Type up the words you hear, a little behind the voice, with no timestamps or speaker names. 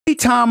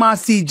Anytime I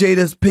see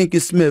Jada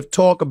Pinkett Smith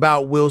talk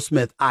about Will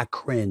Smith, I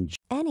cringe.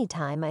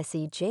 Anytime I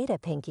see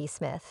Jada Pinky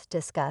Smith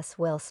discuss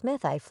Will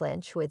Smith, I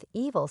flinch with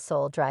evil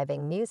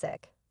soul-driving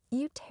music.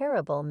 You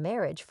terrible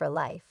marriage for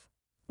life.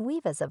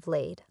 We've as of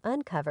late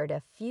uncovered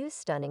a few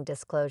stunning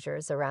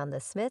disclosures around the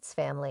Smiths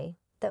family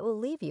that will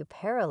leave you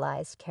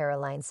paralyzed,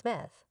 Caroline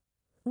Smith.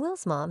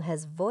 Will's mom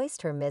has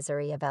voiced her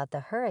misery about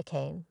the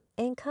hurricane,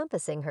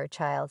 encompassing her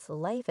child's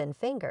life and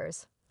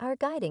fingers, are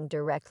guiding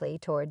directly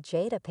toward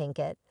Jada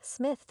Pinkett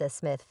Smith. The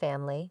Smith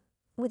family,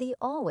 with the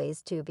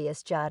always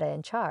dubious Jada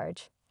in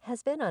charge,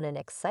 has been on an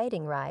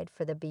exciting ride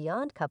for the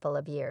beyond couple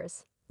of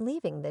years,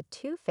 leaving the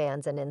two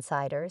fans and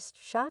insiders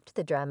shocked.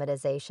 The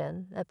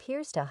dramatization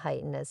appears to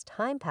heighten as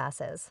time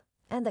passes,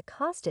 and the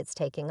cost it's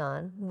taking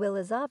on Will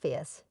is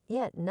obvious,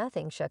 yet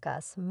nothing shook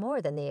us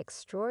more than the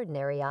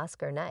extraordinary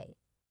Oscar night,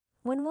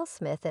 when Will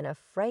Smith, in a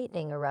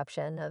frightening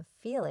eruption of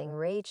feeling,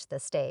 raged the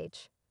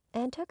stage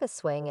and took a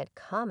swing at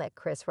comic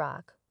Chris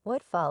Rock.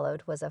 What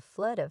followed was a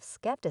flood of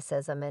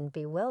skepticism and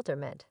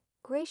bewilderment.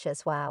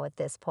 Gracious wow! At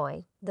this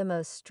point, the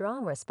most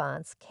strong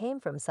response came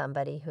from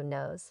somebody who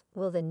knows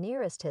Will the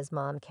nearest, his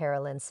mom,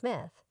 Carolyn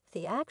Smith,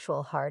 the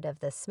actual heart of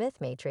the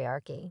Smith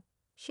matriarchy.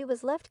 She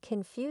was left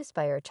confused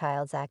by her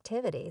child's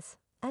activities,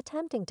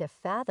 attempting to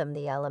fathom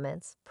the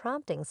elements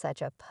prompting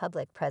such a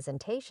public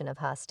presentation of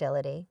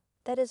hostility.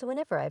 That is,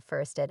 whenever I've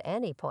first at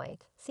any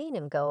point seen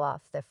him go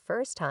off the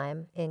first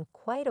time in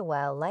quite a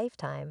while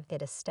lifetime,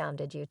 it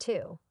astounded you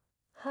too.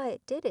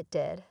 It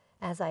did.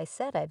 As I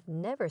said, I've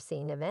never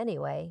seen him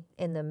anyway.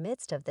 In the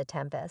midst of the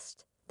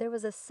tempest, there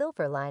was a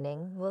silver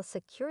lining. Will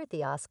secured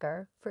the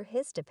Oscar for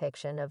his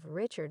depiction of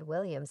Richard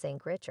Williams'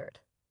 Ink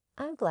Richard.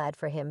 I'm glad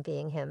for him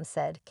being him,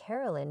 said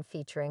Carolyn,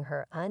 featuring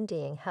her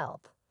undying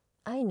help.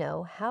 I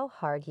know how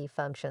hard he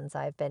functions.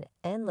 I've been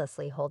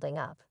endlessly holding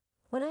up.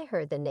 When I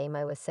heard the name,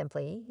 I was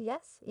simply,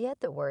 yes, yet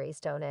the worries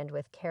don't end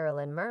with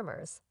Carolyn.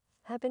 Murmurs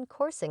have been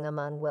coursing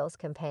among Will's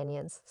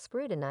companions,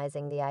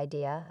 scrutinizing the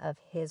idea of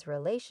his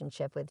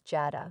relationship with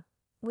Jada.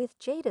 With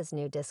Jada's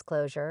new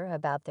disclosure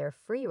about their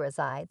free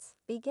resides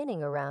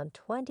beginning around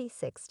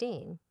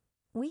 2016,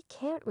 we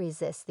can't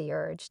resist the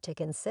urge to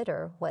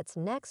consider what's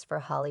next for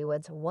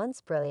Hollywood's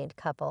once brilliant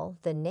couple.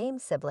 The name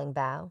sibling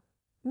Bow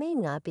may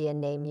not be a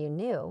name you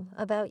knew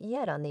about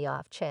yet. On the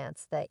off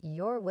chance that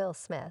you're Will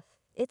Smith,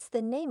 it's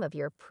the name of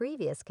your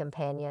previous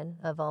companion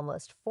of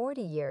almost 40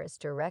 years,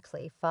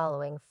 directly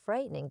following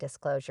frightening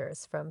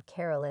disclosures from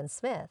Carolyn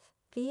Smith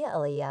via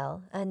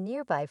LEL, a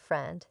nearby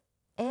friend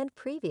and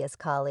previous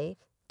colleague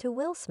to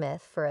Will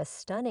Smith. For a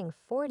stunning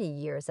 40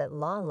 years at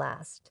long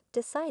last,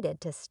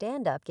 decided to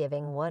stand up,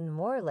 giving one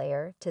more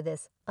layer to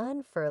this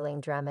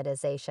unfurling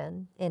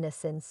dramatization. In a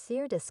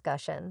sincere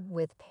discussion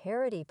with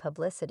Parody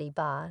Publicity,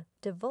 Ba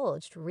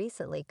divulged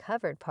recently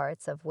covered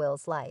parts of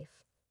Will's life,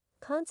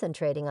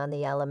 concentrating on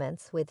the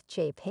elements with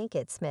J.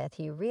 Pinkett Smith.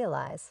 You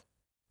realize,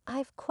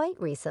 I've quite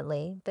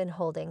recently been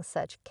holding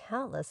such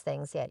countless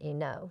things, yet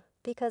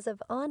because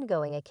of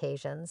ongoing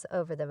occasions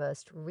over the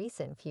most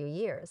recent few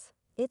years,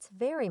 it's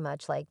very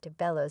much like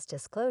DeBello's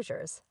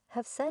disclosures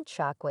have sent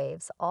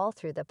shockwaves all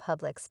through the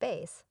public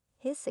space.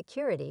 His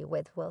security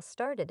with Will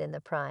started in the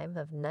prime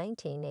of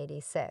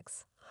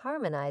 1986,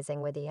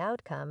 harmonizing with the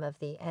outcome of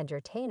the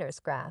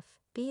Entertainer's graph.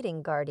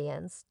 Beating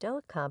guardians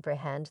don't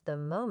comprehend the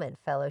moment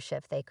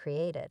fellowship they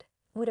created,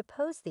 would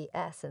oppose the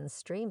essence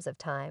streams of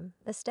time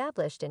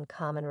established in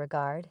common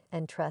regard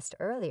and trust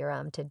earlier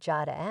to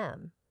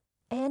Jada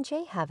and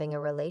Jay having a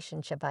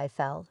relationship. I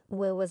felt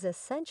Will was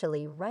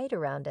essentially right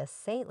around a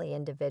saintly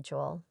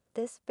individual.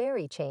 This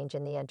very change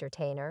in the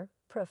Entertainer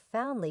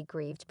profoundly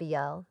grieved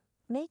BL,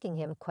 making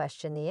him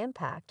question the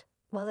impact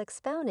while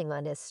expounding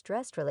on his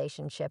stressed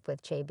relationship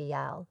with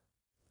JBL.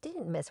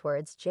 Didn't miss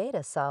words.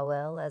 Jada saw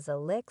Will as a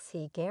licks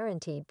he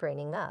guaranteed,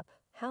 bringing up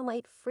how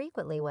might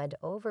frequently went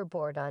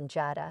overboard on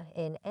Jada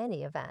in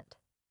any event.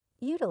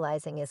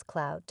 Utilizing his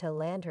clout to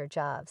land her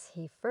jobs,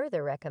 he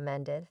further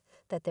recommended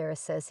that their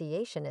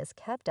association is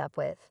kept up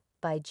with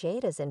by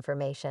Jada's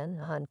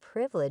information on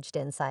privileged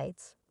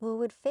insights. Will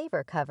would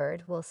favor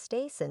covered will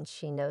stay since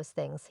she knows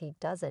things he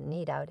doesn't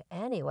need out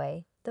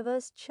anyway. The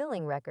most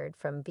chilling record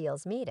from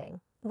Beale's meeting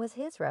was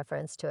his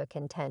reference to a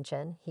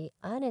contention he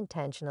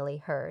unintentionally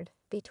heard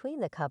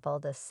between the couple.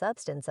 The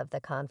substance of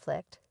the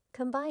conflict,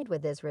 combined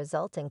with his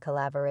resulting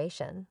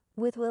collaboration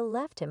with Will,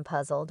 left him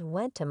puzzled.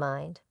 Went to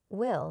mind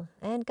Will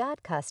and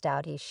got cussed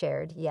out. He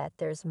shared, yet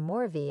there's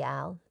more.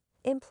 VL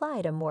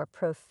implied a more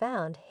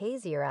profound,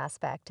 hazier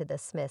aspect to the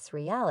Smiths'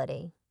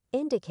 reality,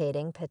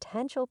 indicating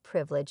potential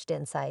privileged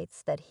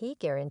insights that he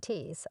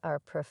guarantees are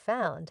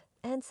profound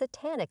and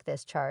satanic.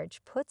 This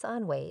charge puts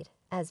on weight,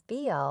 as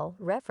BL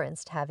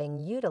referenced having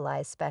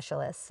utilized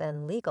specialists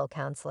and legal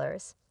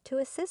counselors to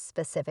assist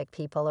specific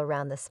people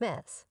around the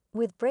Smiths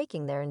with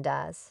breaking their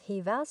ndas. He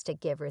vows to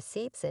give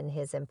receipts. In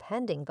his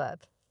impending book,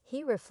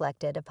 he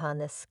reflected upon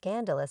the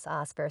scandalous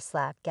Oscar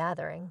slap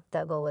gathering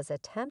that Will was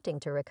attempting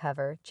to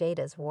recover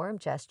Jada's warm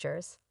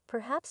gestures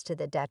Perhaps to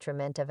the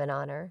detriment of an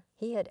honor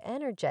he had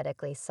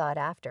energetically sought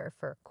after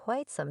for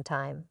quite some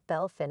time,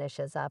 Bell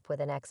finishes up with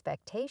an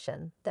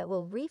expectation that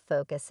Will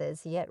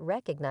refocuses, yet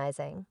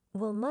recognizing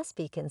Will must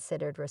be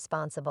considered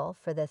responsible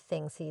for the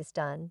things he's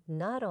done,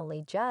 not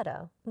only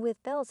Jada.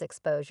 With Bell's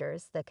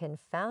exposures, the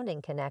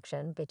confounding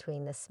connection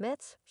between the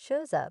Smiths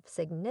shows up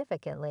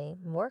significantly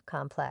more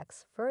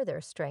complex, further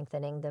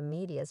strengthening the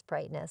media's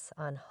brightness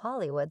on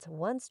Hollywood's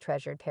once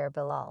treasured pair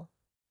Bilal.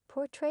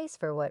 Portrays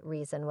for what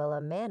reason Will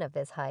a man of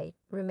his height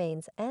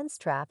remains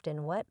enstrapped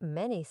in what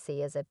many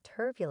see as a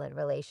turbulent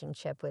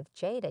relationship with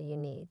Jada. You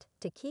need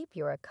to keep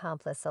your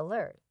accomplice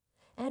alert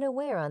and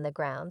aware on the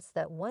grounds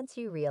that once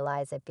you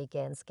realize it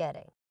begins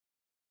getting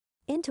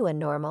into a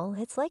normal,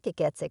 it's like it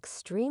gets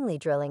extremely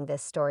drilling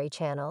this story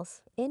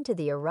channels into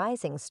the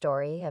arising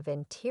story of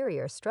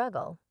interior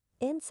struggle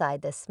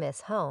inside the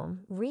Smiths'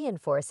 home,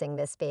 reinforcing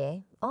this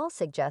being all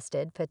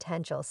suggested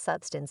potential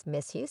substance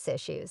misuse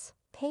issues,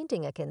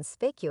 painting a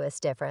conspicuous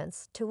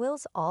difference to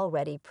Will's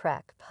already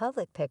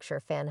public picture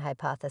fan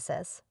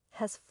hypothesis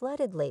has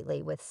flooded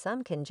lately, with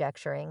some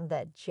conjecturing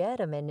that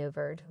Jada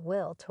maneuvered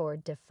Will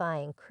toward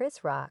defying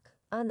Chris Rock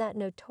on that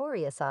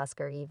notorious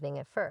Oscar evening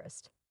at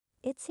first.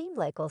 It seemed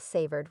like Will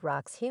savored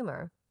Rock's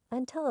humor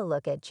until a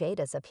look at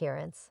Jada's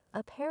appearance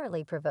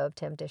apparently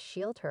provoked him to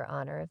shield her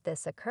honor.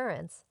 This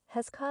occurrence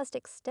has caused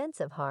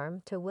extensive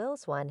harm to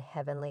Will's one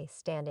heavenly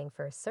standing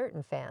for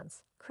certain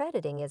fans,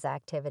 crediting his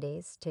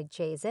activities to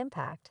Jay's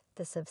impact.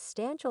 The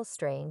substantial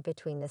strain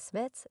between the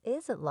Smiths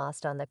isn't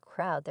lost on the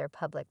crowd. Their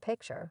public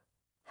picture,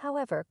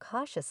 however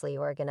cautiously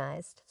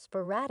organized,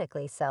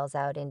 sporadically sells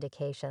out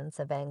indications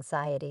of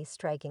anxiety.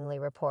 Strikingly,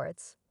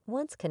 reports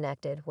once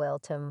connected Will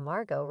to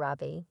Margot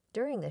Robbie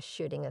during the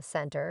shooting of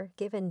Center,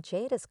 given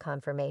Jada's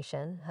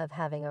confirmation of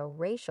having a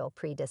racial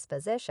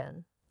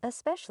predisposition,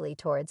 especially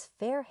towards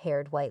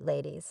fair-haired white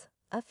ladies.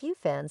 A few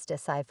fans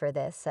decipher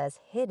this as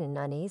hidden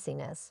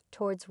uneasiness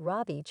towards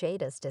Robbie.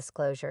 Jada's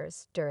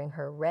disclosures during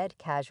her red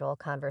casual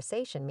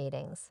conversation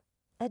meetings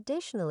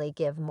additionally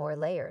give more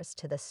layers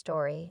to the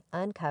story,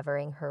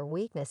 uncovering her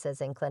weaknesses,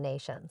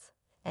 inclinations,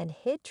 and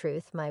hid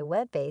truth. My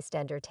web-based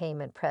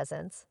entertainment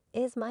presence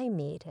is my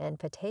meat and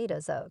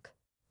potatoes oak,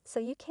 so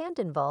you can't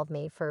involve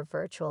me for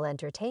virtual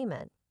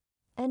entertainment.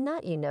 And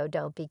not,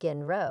 don't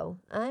begin row.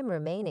 I'm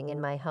remaining in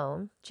my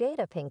home.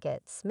 Jada Pinkett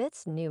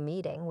Smith's new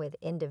meeting with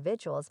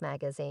Individuals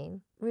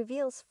magazine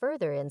reveals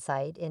further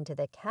insight into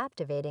the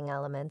captivating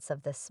elements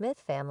of the Smith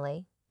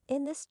family.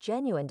 In this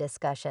genuine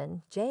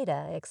discussion,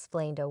 Jada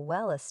explained a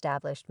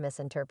well-established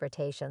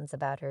misinterpretations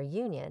about her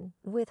union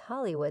with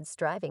Hollywood's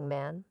driving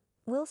man,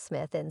 Will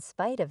Smith. In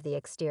spite of the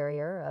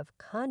exterior of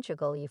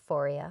conjugal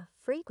euphoria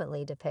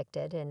frequently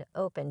depicted in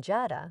Open,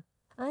 Jada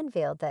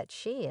unveiled that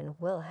she and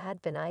Will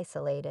had been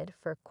isolated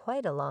for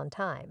quite a long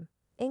time,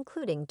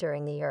 including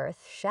during the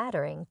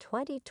earth-shattering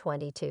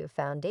 2022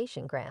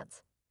 foundation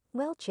grants.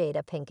 Well,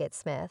 Jada Pinkett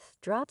Smith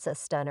drops a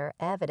stunner.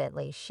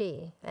 Evidently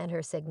she and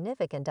her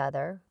significant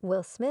other,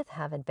 Will Smith,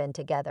 haven't been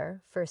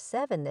together for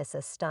 7. This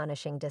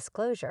astonishing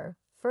disclosure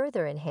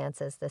further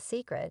enhances the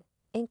secret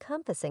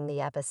encompassing the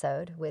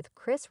episode with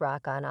Chris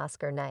Rock on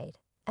Oscar night.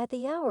 At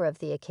the hour of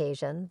the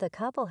occasion, the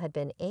couple had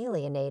been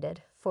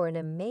alienated for an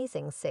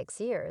amazing 6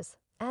 years,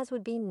 as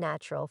would be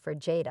natural for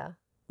Jada.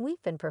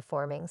 We've been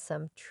performing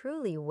some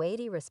truly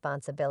weighty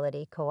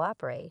responsibility.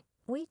 Cooperate.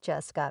 We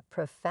just got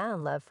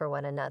profound love for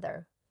one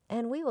another,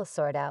 and we will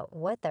sort out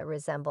what that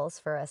resembles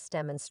for us.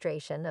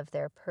 Demonstration of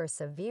their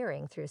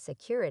persevering through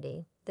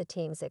security. The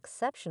team's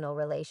exceptional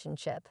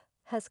relationship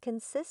has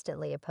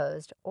consistently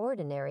opposed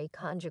ordinary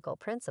conjugal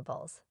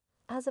principles,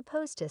 as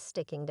opposed to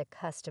sticking to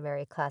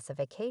customary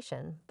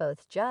classification.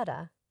 Both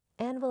Jada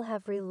and Will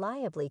have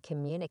reliably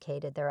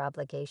communicated their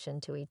obligation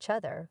to each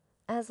other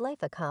as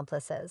life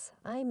accomplices.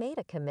 I made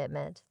a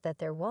commitment that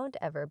there won't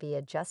ever be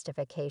a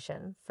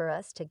justification for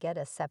us to get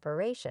a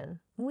separation.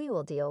 We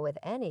will deal with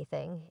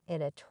anything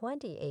in a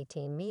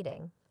 2018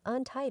 meeting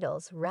on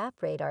titles. Rap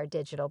Radar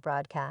Digital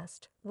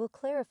Broadcast will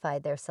clarify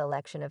their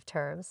selection of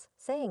terms,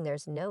 saying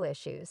there's no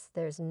issues,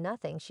 there's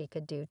nothing she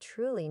could do,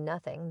 truly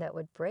nothing that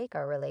would break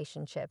our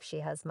relationship.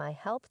 She has my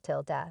help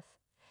till death,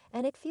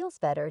 and it feels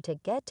better to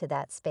get to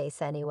that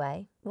space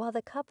anyway. While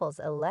the couple's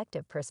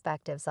elective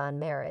perspectives on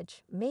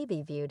marriage may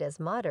be viewed as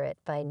moderate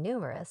by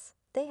numerous,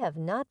 they have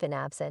not been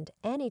absent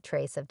any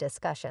trace of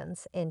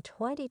discussions. In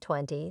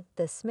 2020,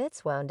 the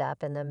Smiths wound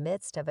up in the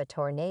midst of a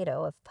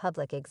tornado of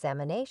public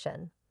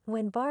examination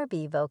when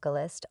Barbie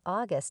vocalist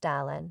August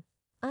Allen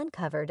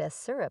uncovered a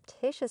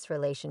surreptitious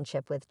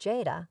relationship with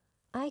Jada.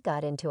 I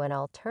got into an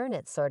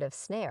alternate sort of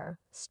snare,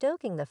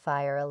 stoking the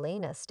fire.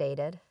 Elena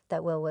stated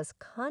that Will was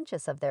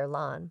conscious of their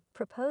lawn,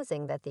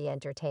 proposing that the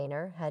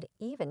entertainer had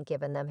even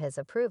given them his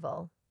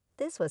approval.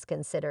 This was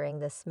considering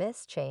the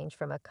Smiths' change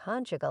from a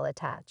conjugal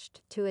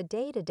attached to a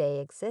day-to-day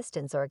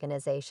existence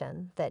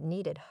organization that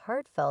needed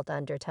heartfelt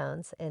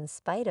undertones, in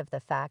spite of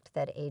the fact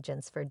that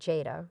agents for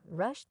Jada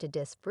rushed to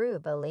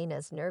disprove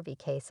Elena's nervy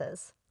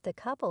cases. The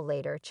couple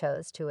later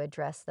chose to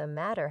address the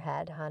matter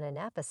head on an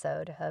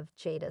episode of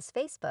Jada's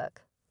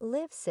Facebook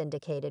Liv's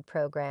syndicated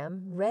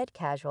program, Red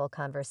Casual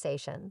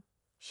Conversation.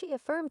 She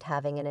affirmed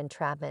having an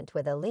entrapment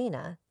with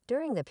Alina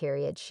during the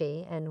period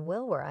she and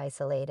Will were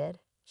isolated.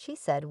 She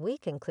said, "We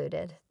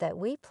concluded that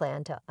we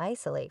planned to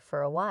isolate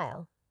for a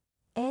while.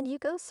 And you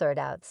go sort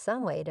out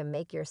some way to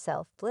make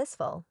yourself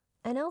blissful,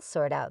 and I'll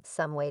sort out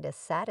some way to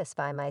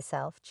satisfy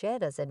myself,"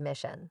 Jada's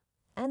admission.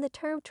 And the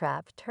term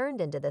trap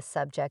turned into the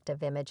subject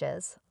of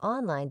images,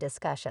 online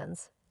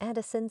discussions, and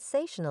a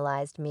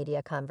sensationalized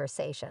media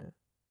conversation.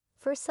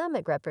 For some,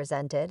 it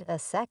represented a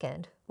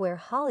second where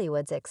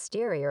Hollywood's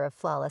exterior of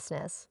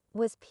flawlessness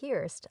was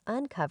pierced,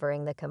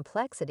 uncovering the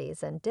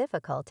complexities and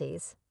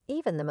difficulties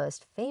even the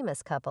most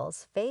famous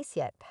couples face,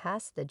 yet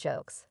past the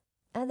jokes.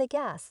 And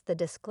the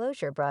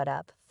disclosure brought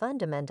up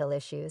fundamental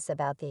issues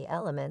about the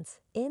elements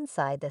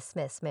inside the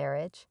Smiths'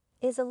 marriage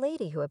is a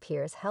lady who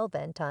appears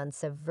hellbent on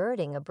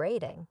subverting a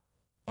braiding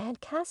and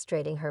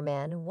castrating her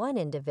man. One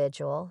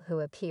individual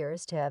who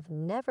appears to have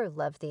never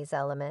loved these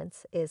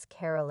elements is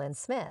Carolyn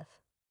Smith,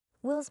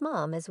 Will's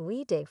mom. As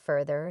we dig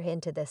further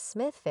into the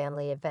Smith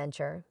family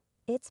adventure,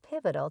 it's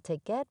pivotal to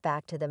get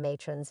back to the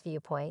matron's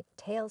viewpoint,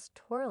 tales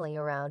twirling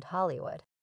around Hollywood.